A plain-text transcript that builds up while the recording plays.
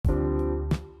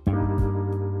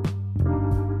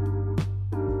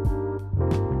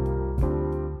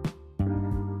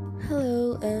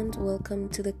welcome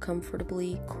to the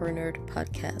Comfortably Cornered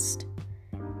podcast.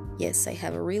 Yes, I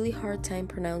have a really hard time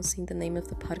pronouncing the name of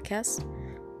the podcast.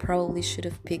 Probably should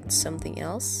have picked something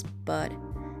else, but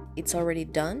it's already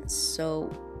done,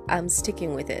 so I'm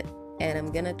sticking with it, and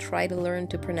I'm gonna try to learn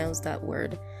to pronounce that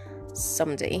word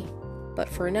someday. But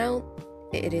for now,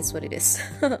 it is what it is.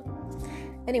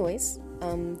 Anyways,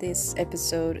 this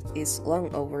episode is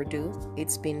long overdue.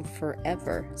 It's been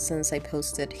forever since I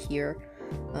posted here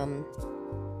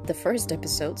the first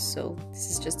episode, so this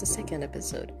is just the second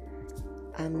episode.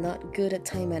 I'm not good at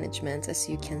time management, as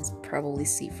you can probably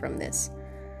see from this.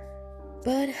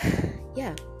 But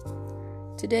yeah,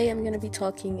 today I'm gonna be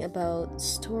talking about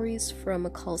stories from a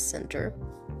call center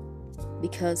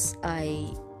because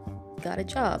I got a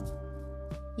job.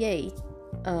 Yay!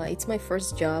 It's my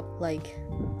first job, like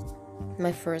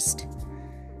my first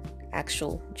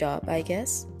actual job, I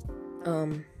guess.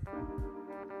 And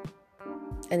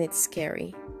it's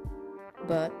scary,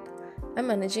 but I'm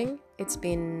managing. It's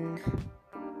been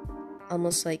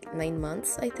almost like 9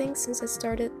 months, I think, since I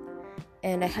started,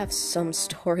 and I have some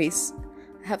stories.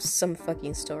 I have some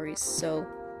fucking stories, so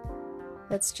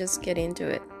let's just get into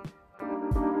it.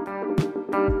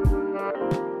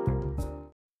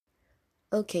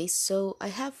 Okay, so I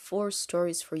have 4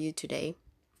 stories for you today.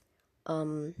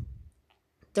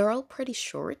 They're all pretty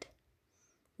short,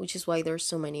 which is why there's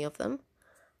so many of them,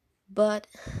 but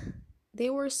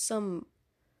there were some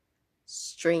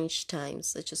strange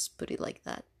times, let's just put it like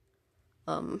that.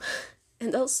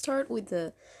 And I'll start with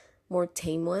the more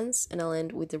tame ones, and I'll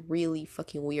end with the really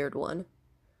fucking weird one.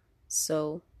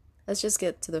 So let's just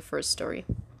get to the first story.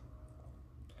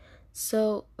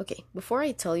 So, okay, before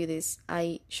I tell you this,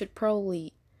 I should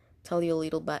probably tell you a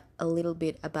little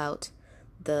bit about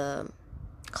the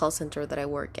call center that I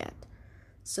work at.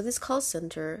 So this call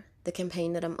center, the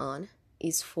campaign that I'm on,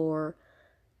 is for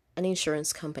an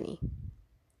insurance company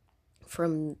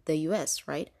from the US,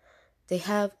 right? They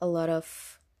have a lot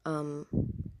of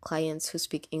clients who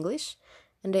speak English,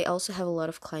 and they also have a lot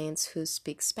of clients who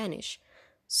speak Spanish.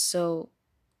 So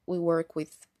we work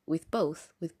with both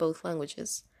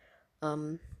languages.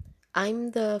 I'm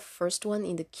the first one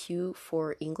in the queue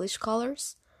for English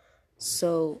callers,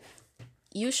 so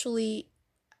usually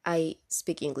I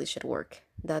speak English at work.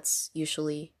 That's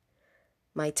usually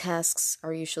my tasks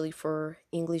are usually for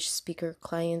English speaking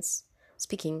clients.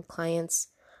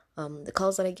 The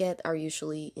calls that I get are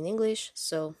usually in English,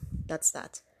 so that's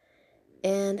that.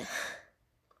 And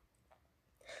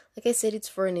like I said, it's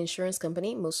for an insurance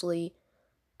company, mostly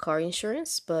car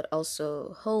insurance, but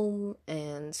also home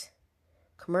and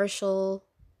commercial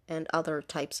and other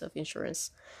types of insurance,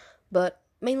 but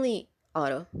mainly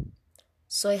auto.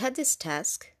 So I had this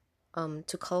task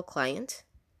to call a client.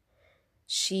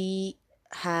 She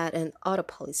had an auto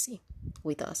policy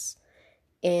with us,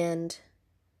 and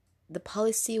the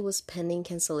policy was pending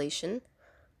cancellation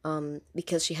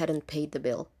because she hadn't paid the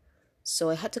bill. So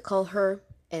I had to call her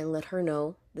and let her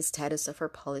know the status of her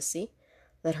policy,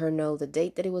 let her know the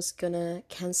date that it was gonna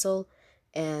cancel,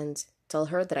 and tell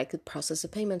her that I could process a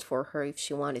payment for her if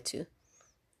she wanted to.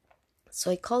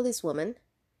 So I called this woman,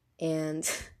 and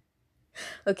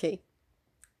okay,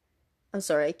 I'm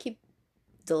sorry, I keep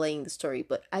delaying the story,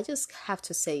 but I just have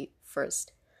to say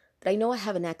first that I know I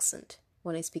have an accent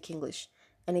when I speak English,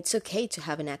 and it's okay to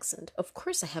have an accent. Of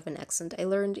course I have an accent. I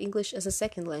learned English as a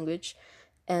second language,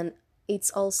 and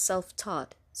it's all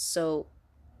self-taught, so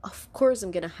of course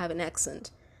I'm gonna have an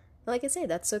accent. Like I say,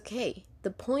 that's okay.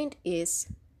 The point is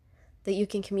that you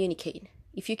can communicate.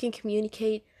 If you can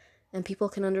communicate and people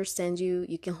can understand you,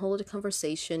 you can hold a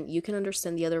conversation, you can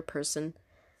understand the other person,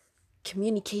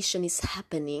 communication is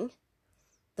happening,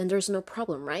 then there's no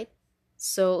problem, right?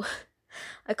 So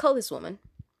I call this woman.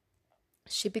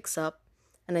 She picks up,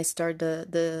 and I start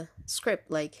the script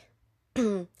like,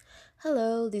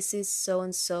 hello, this is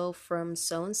so-and-so from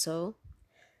so-and-so.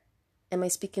 Am I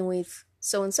speaking with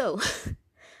so-and-so?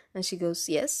 And she goes,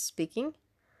 yes, speaking.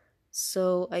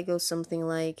 So I go something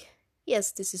like,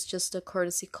 yes, this is just a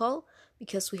courtesy call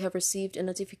because we have received a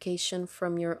notification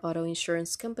from your auto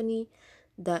insurance company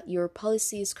that your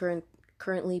policy is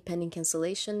currently pending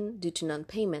cancellation due to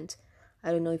non-payment.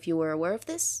 I don't know if you were aware of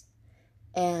this.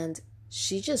 And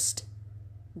she just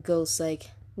goes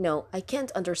like, no, I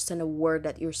can't understand a word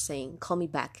that you're saying. Call me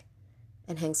back.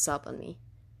 And hangs up on me.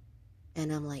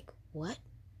 And I'm like, what?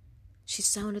 She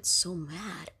sounded so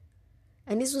mad.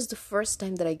 And this was the first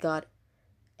time that I got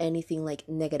anything like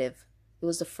negative. It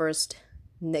was the first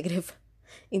negative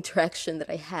interaction that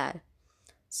I had.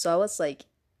 So I was like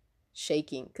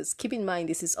shaking, because keep in mind,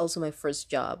 this is also my first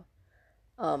job.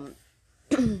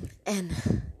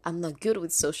 And I'm not good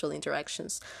with social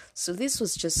interactions. So this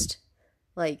was just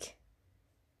like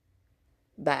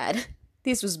bad.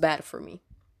 This was bad for me.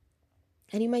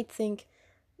 And you might think,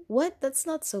 what? That's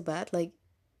not so bad. Like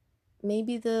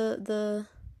maybe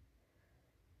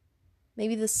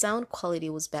maybe the sound quality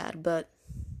was bad, but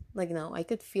like no, I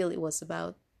could feel it was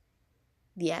about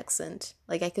the accent.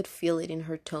 Like I could feel it in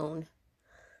her tone.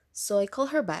 So I call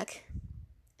her back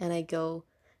and I go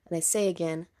and I say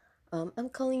again, I'm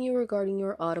calling you regarding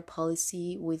your auto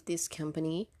policy with this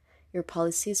company. Your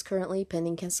policy is currently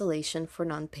pending cancellation for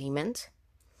non-payment.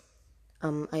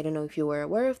 I don't know if you were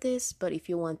aware of this, but if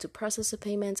you want to process a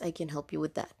payment, I can help you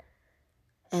with that.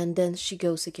 And then she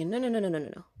goes again, no, no, no, no, no,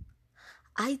 no, no.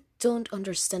 I don't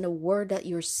understand a word that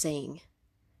you're saying.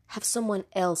 Have someone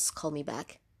else call me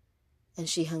back. And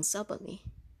she hangs up on me.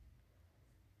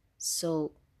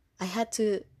 So I had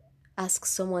to ask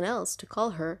someone else to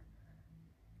call her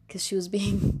because she was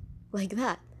being like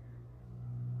that.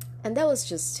 And that was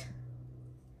just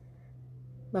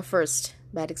my first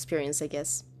bad experience, I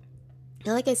guess.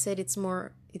 And like I said, it's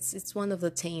one of the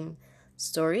tame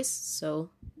stories, so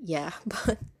yeah,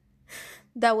 but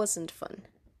that wasn't fun.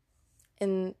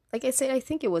 And like I said, I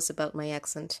think it was about my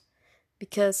accent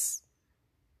because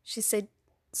she said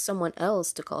someone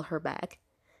else to call her back.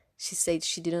 She said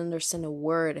she didn't understand a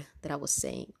word that I was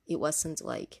saying. It wasn't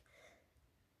like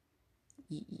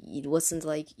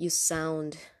you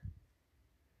sound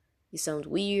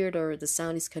weird or the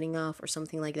sound is cutting off or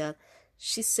something like that.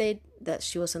 She said that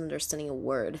she wasn't understanding a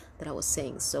word that I was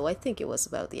saying, so I think it was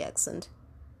about the accent.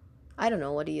 I don't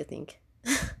know, what do you think?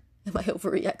 Am I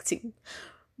overreacting?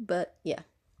 But yeah.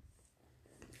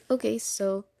 Okay,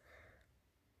 so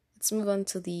let's move on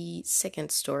to the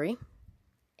second story.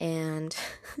 And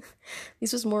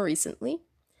this was more recently.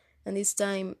 And this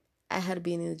time I had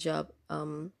been in the job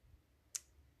long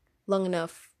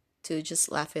enough to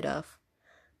just laugh it off.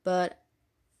 But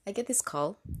I get this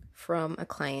call from a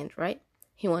client, right?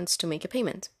 He wants to make a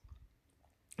payment.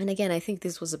 And again, I think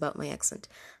this was about my accent.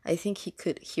 I think he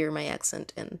could hear my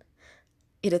accent and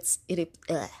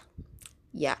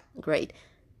yeah, great.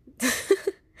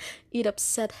 It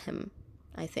upset him,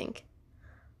 I think.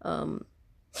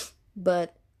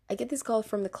 But I get this call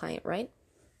from the client, right?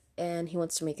 And he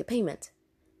wants to make a payment.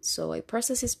 So I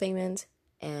process his payment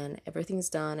and everything's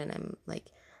done and I'm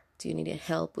like, do you need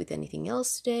help with anything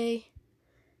else today?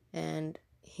 And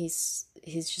he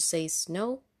just says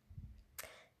no.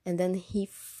 And then he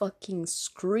fucking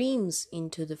screams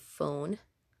into the phone,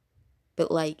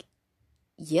 but like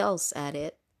yells at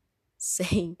it,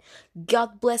 saying,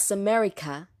 God bless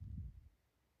America,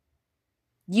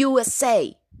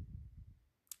 USA,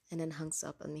 and then hangs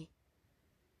up on me.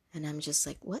 And I'm just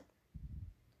like, what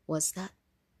was that?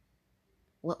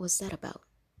 What was that about?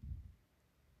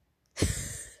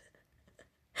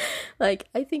 Like,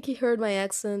 I think he heard my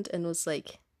accent and was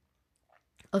like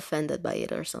offended by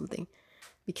it or something.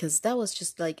 Because that was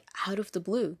just like out of the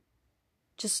blue.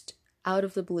 Just out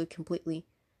of the blue completely.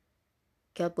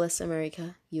 God bless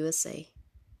America, USA.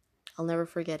 I'll never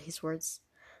forget his words.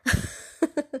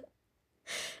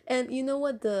 And you know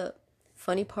what the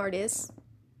funny part is?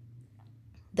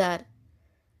 That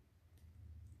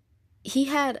he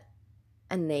had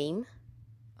a name.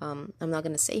 I'm not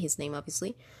going to say his name,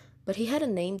 obviously. But he had a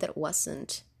name that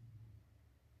wasn't,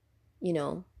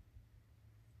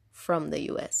 from the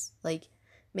US. Like,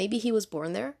 maybe he was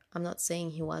born there. I'm not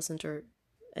saying he wasn't or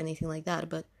anything like that.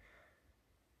 But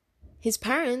his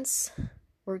parents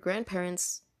or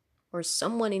grandparents or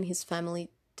someone in his family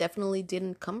definitely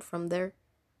didn't come from there.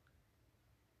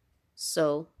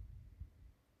 So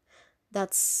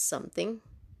that's something.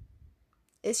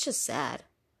 It's just sad.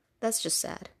 That's just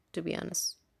sad, to be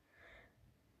honest.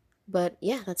 But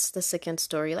yeah, that's the second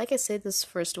story. Like I said, these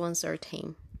first ones are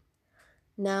tame.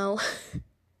 Now,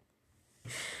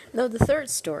 the third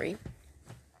story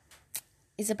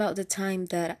is about the time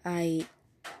that I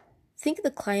think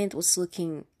the client was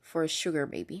looking for a sugar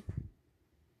baby.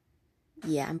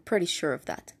 Yeah, I'm pretty sure of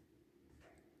that.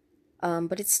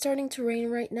 But it's starting to rain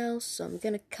right now, so I'm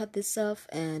gonna cut this off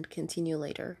and continue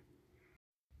later.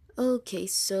 Okay,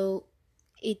 so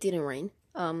it didn't rain.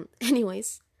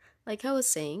 Anyways, like I was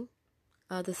saying,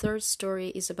 the third story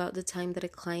is about the time that a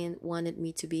client wanted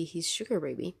me to be his sugar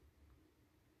baby.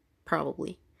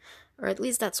 Probably. Or at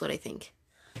least that's what I think.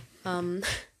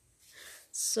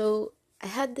 So I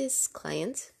had this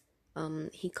client.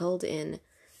 He called in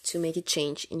to make a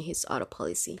change in his auto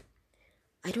policy.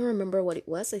 I don't remember what it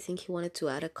was. I think he wanted to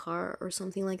add a car or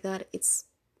something like that. It's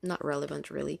not relevant,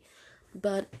 really.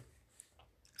 But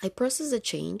I processed the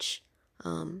change,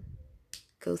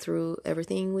 go through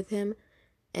everything with him,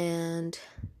 And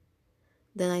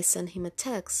then I sent him a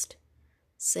text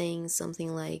saying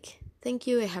something like, "Thank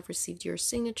you, I have received your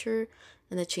signature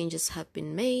and the changes have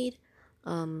been made.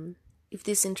 If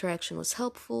this interaction was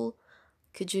helpful,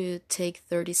 could you take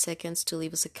 30 seconds to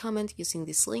leave us a comment using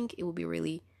this link? It would be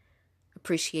really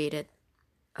appreciated.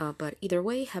 But either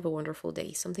way, have a wonderful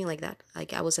day." Something like that.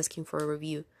 Like, I was asking for a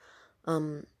review.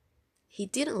 He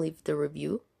didn't leave the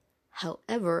review.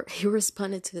 However, he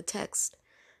responded to the text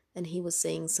and he was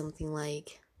saying something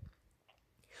like,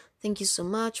 "Thank you so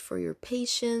much for your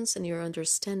patience and your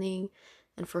understanding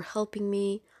and for helping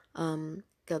me.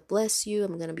 God bless you.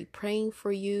 I'm going to be praying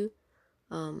for you.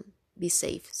 Be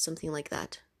safe." Something like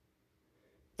that.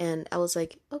 And I was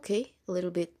like, okay, a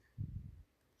little bit,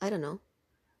 I don't know.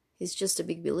 He's just a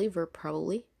big believer,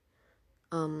 probably.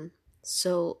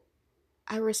 So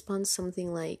I respond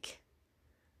something like,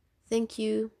 "Thank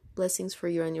you, blessings for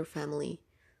you and your family."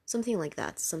 Something like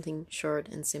that, something short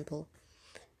and simple.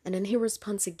 And then he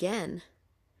responds again,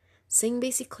 saying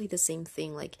basically the same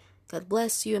thing, like, "God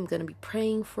bless you, I'm gonna be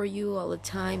praying for you all the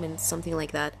time," and something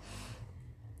like that.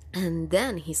 And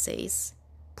then he says,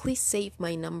 "Please save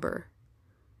my number.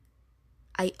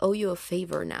 I owe you a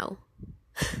favor now.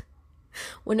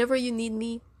 Whenever you need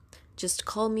me, just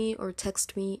call me or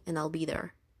text me and I'll be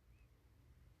there."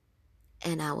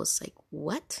 And I was like,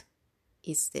 what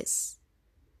is this?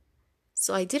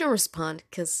 So I didn't respond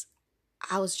because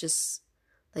I was just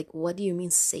like, what do you mean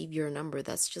save your number?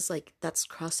 That's just like, that's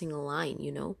crossing a line,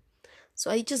 you know? So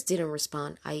I just didn't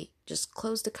respond. I just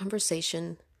closed the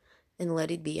conversation and let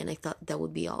it be, and I thought that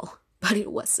would be all. But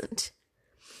it wasn't.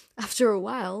 After a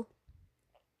while,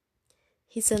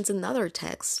 he sends another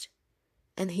text,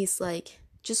 and he's like,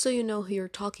 "Just so you know who you're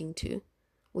talking to,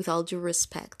 with all due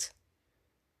respect."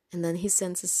 And then he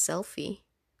sends a selfie,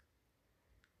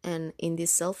 and in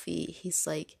this selfie, he's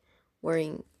like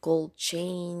wearing gold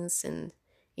chains and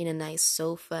in a nice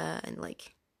sofa, and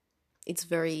like, it's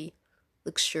very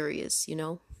luxurious, you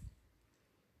know?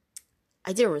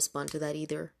 I didn't respond to that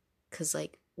either, because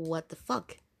like, what the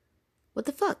fuck? What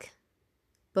the fuck?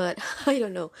 But I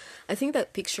don't know. I think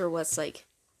that picture was like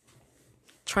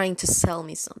trying to sell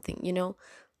me something, you know?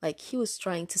 Like, he was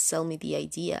trying to sell me the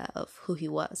idea of who he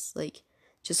was. Like,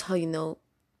 just how you know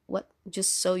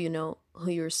just so you know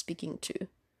who you're speaking to.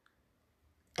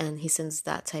 And he sends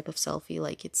that type of selfie,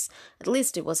 like, it's, at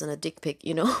least it wasn't a dick pic,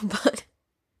 you know? But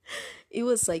it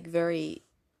was like very,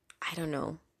 I don't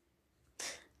know.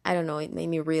 It made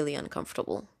me really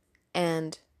uncomfortable.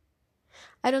 And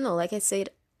I don't know, like I said,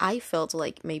 I felt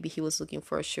like maybe he was looking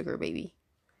for a sugar baby.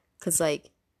 Because, like,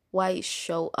 why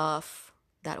show off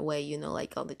that way, you know,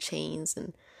 like all the chains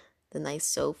and the nice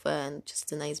sofa and just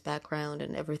the nice background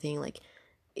and everything. Like,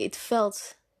 it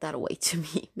felt that way to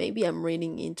me. Maybe I'm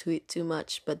reading into it too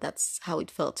much, but that's how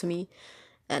it felt to me,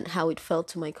 and how it felt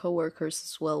to my coworkers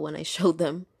as well when I showed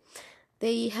them.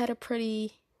 They had a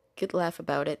pretty good laugh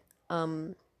about it.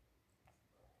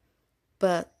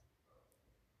 But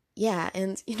yeah,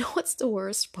 and you know what's the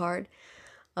worst part?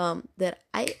 That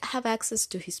I have access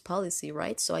to his policy,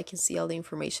 right? So I can see all the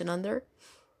information on there.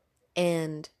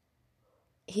 And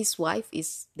his wife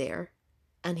is there,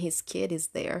 and his kid is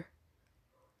there.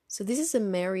 So this is a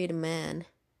married man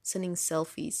sending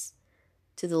selfies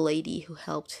to the lady who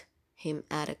helped him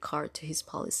add a card to his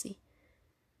policy.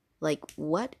 Like,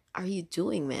 what are you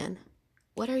doing, man?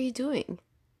 What are you doing?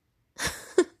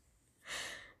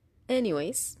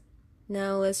 Anyways,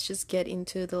 now let's just get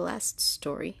into the last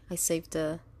story. I saved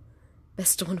the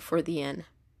best one for the end.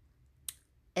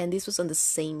 And this was on the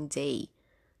same day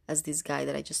as this guy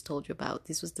that I just told you about.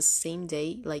 This was the same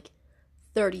day, like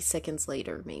 30 seconds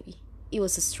later, maybe. It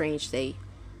was a strange day.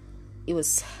 It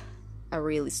was a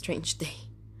really strange day.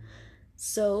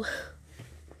 So,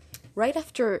 right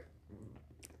after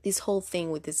this whole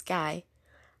thing with this guy,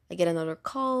 I get another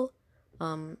call,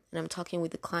 and I'm talking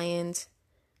with the client.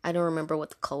 I don't remember what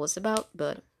the call was about,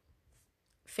 but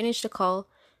finished the call,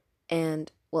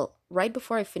 and well, right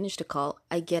before I finish the call,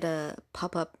 I get a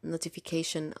pop-up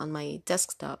notification on my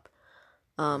desktop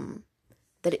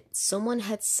that someone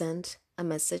had sent a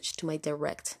message to my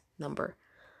direct number.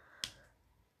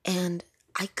 And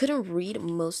I couldn't read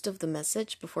most of the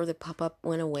message before the pop-up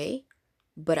went away,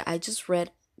 but I just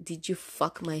read, "Did you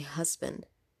fuck my husband?"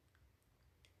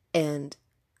 And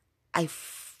I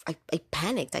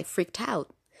panicked, I freaked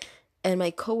out. And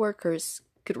my coworkers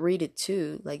could read it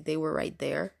too, like they were right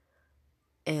there,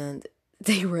 and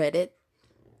they read it.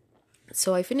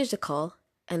 So I finished the call,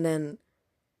 and then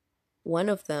one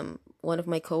of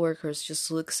my coworkers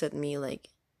just looks at me like,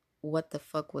 "What the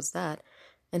fuck was that?"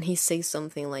 And he says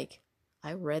something like,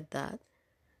 "I read that,"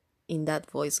 in that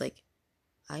voice, like,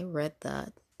 "I read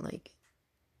that." like,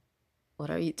 what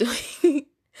are you doing?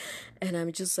 And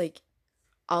I'm just like,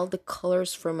 all the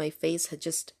colors from my face had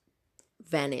just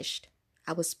vanished.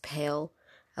 I was pale.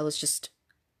 I was just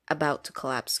about to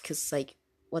collapse because, like,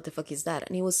 what the fuck is that?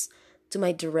 And it was to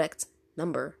my direct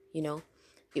number, you know?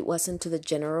 It wasn't to the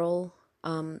general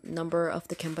number of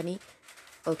the company.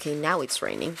 Okay, now it's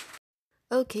raining.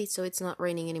 Okay, so it's not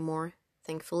raining anymore,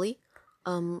 thankfully.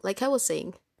 Like I was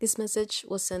saying, this message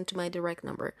was sent to my direct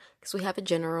number because we have a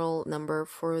general number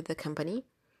for the company,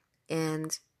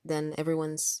 and then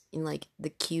everyone's in like the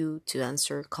queue to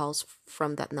answer calls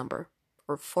from that number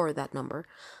or for that number.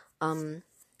 And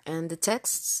the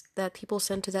texts that people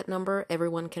send to that number,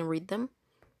 everyone can read them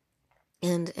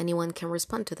and anyone can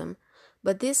respond to them.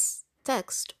 But this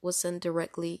text was sent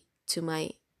directly to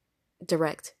my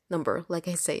direct number, like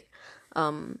I say.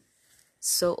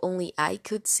 So only I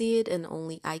could see it and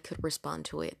only I could respond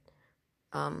to it.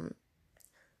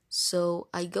 So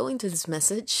I go into this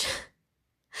message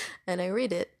and I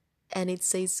read it, and it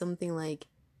says something like,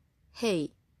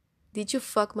 "Hey, did you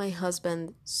fuck my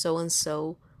husband so and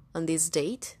so on this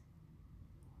date?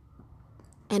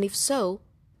 And if so,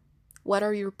 what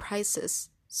are your prices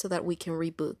so that we can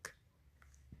rebook?"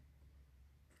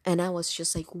 And I was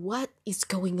just like, what is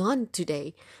going on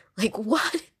today? Like,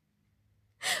 what?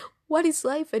 What is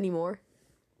life anymore?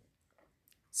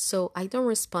 So I don't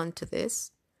respond to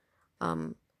this.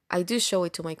 I do show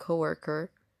it to my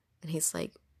coworker, and he's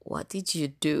like, "What did you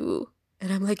do?"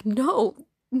 And I'm like, "No,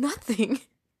 nothing."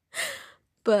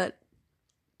 But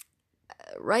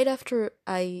right after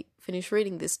I finish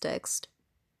reading this text,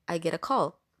 I get a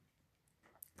call.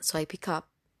 So I pick up,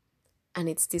 and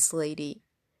it's this lady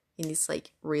in this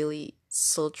like really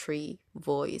sultry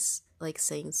voice, like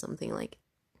saying something like,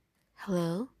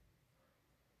 "Hello?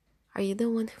 Are you the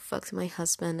one who fucked my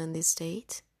husband on this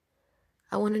date?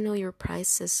 I want to know your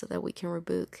prices so that we can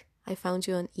rebook. I found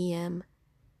you on EM."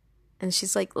 And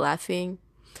she's like laughing,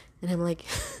 and I'm like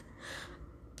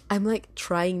I'm like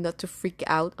trying not to freak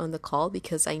out on the call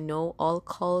because I know all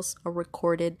calls are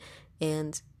recorded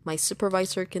and my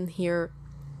supervisor can hear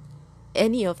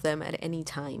any of them at any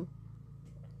time.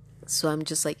 So I'm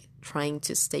just like trying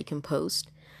to stay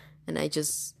composed, and I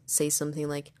just say something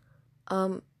like,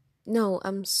 "No,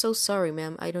 I'm so sorry,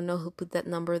 ma'am. I don't know who put that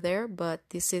number there, but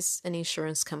this is an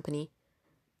insurance company."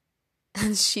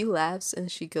 And she laughs and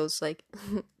she goes like,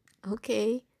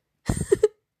 "Okay."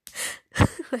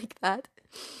 Like that.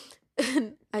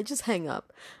 And I just hang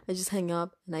up.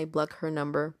 And I block her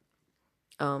number.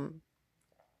 And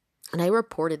I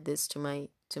reported this to my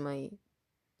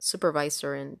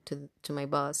supervisor and to my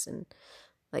boss, and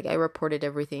like I reported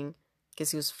everything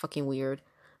because he was fucking weird.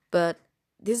 But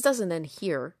this doesn't end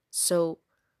here. So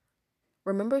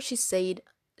remember she said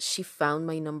she found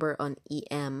my number on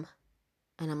EM,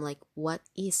 and I'm like, what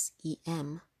is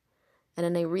EM? And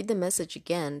then I read the message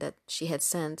again that she had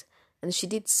sent, and she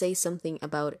did say something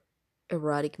about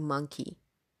erotic monkey.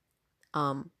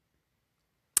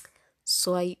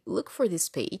 So I look for this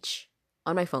page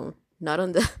on my phone, not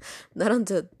on the not on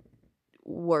the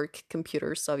work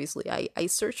computers, obviously. I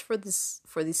search for this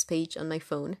page on my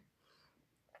phone,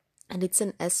 and it's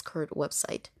an escort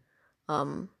website.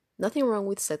 Nothing wrong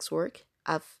with sex work.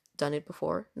 I've done it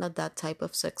before. Not that type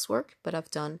of sex work, but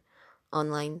I've done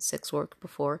online sex work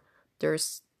before.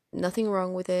 There's nothing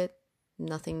wrong with it,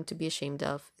 nothing to be ashamed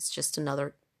of. It's just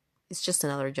another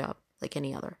job like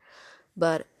any other.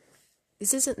 But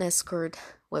this is an escort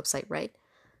website, right?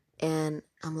 And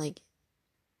I'm like,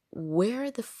 where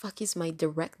the fuck is my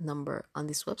direct number on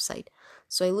this website?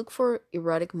 So I look for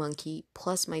erotic monkey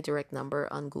plus my direct number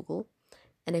on Google,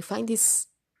 and I find this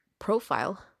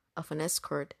profile of an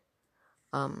escort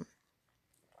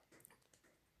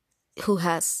who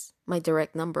has my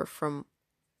direct number from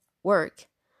work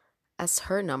as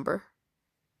her number,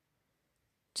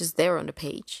 just there on the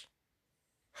page.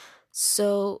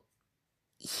 So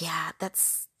yeah,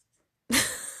 that's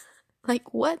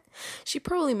like, what? She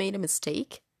probably made a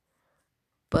mistake.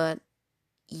 But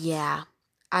yeah,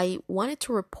 I wanted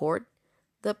to report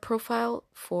the profile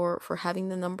for having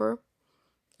the number,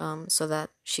 so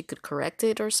that she could correct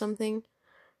it or something.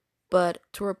 But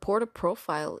to report a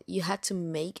profile, you had to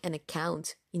make an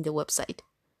account in the website.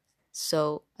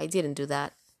 So I didn't do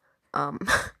that.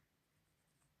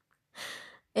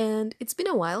 And it's been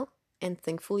a while, and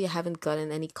thankfully I haven't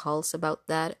gotten any calls about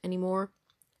that anymore.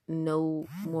 No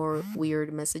more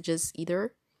weird messages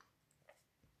either,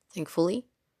 thankfully.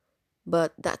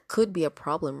 But that could be a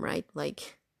problem, right?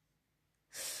 Like,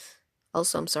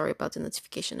 also, I'm sorry about the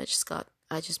notification I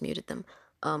just muted them.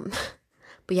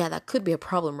 But yeah, that could be a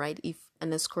problem, right? If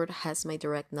an escort has my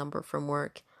direct number from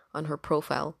work on her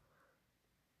profile.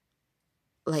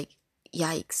 Like,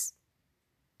 yikes.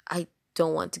 I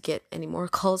don't want to get any more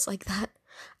calls like that.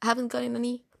 I haven't gotten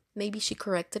any. Maybe she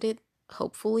corrected it,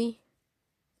 hopefully.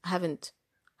 I haven't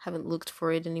looked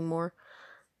for it anymore.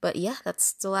 But yeah,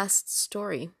 that's the last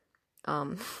story.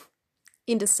 Um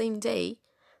in the same day,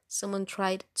 someone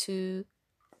tried to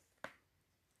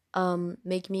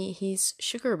make me his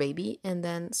sugar baby, and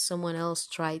then someone else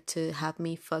tried to have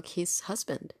me fuck his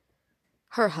husband.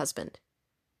 Her husband.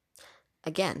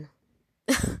 Again.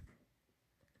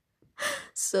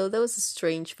 So that was a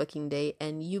strange fucking day,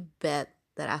 and you bet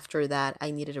that after that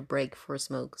I needed a break for a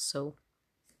smoke. So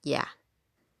yeah.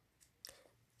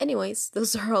 Anyways,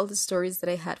 those are all the stories that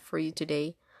I had for you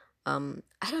today.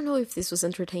 I don't know if this was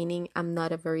entertaining. I'm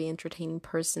not a very entertaining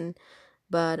person,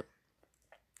 but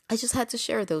I just had to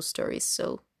share those stories.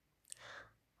 So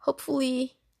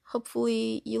hopefully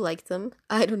you like them.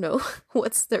 I don't know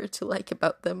what's there to like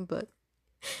about them, but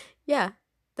yeah,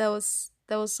 that was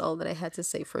all that I had to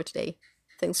say for today.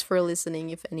 Thanks for listening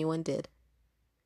if anyone did.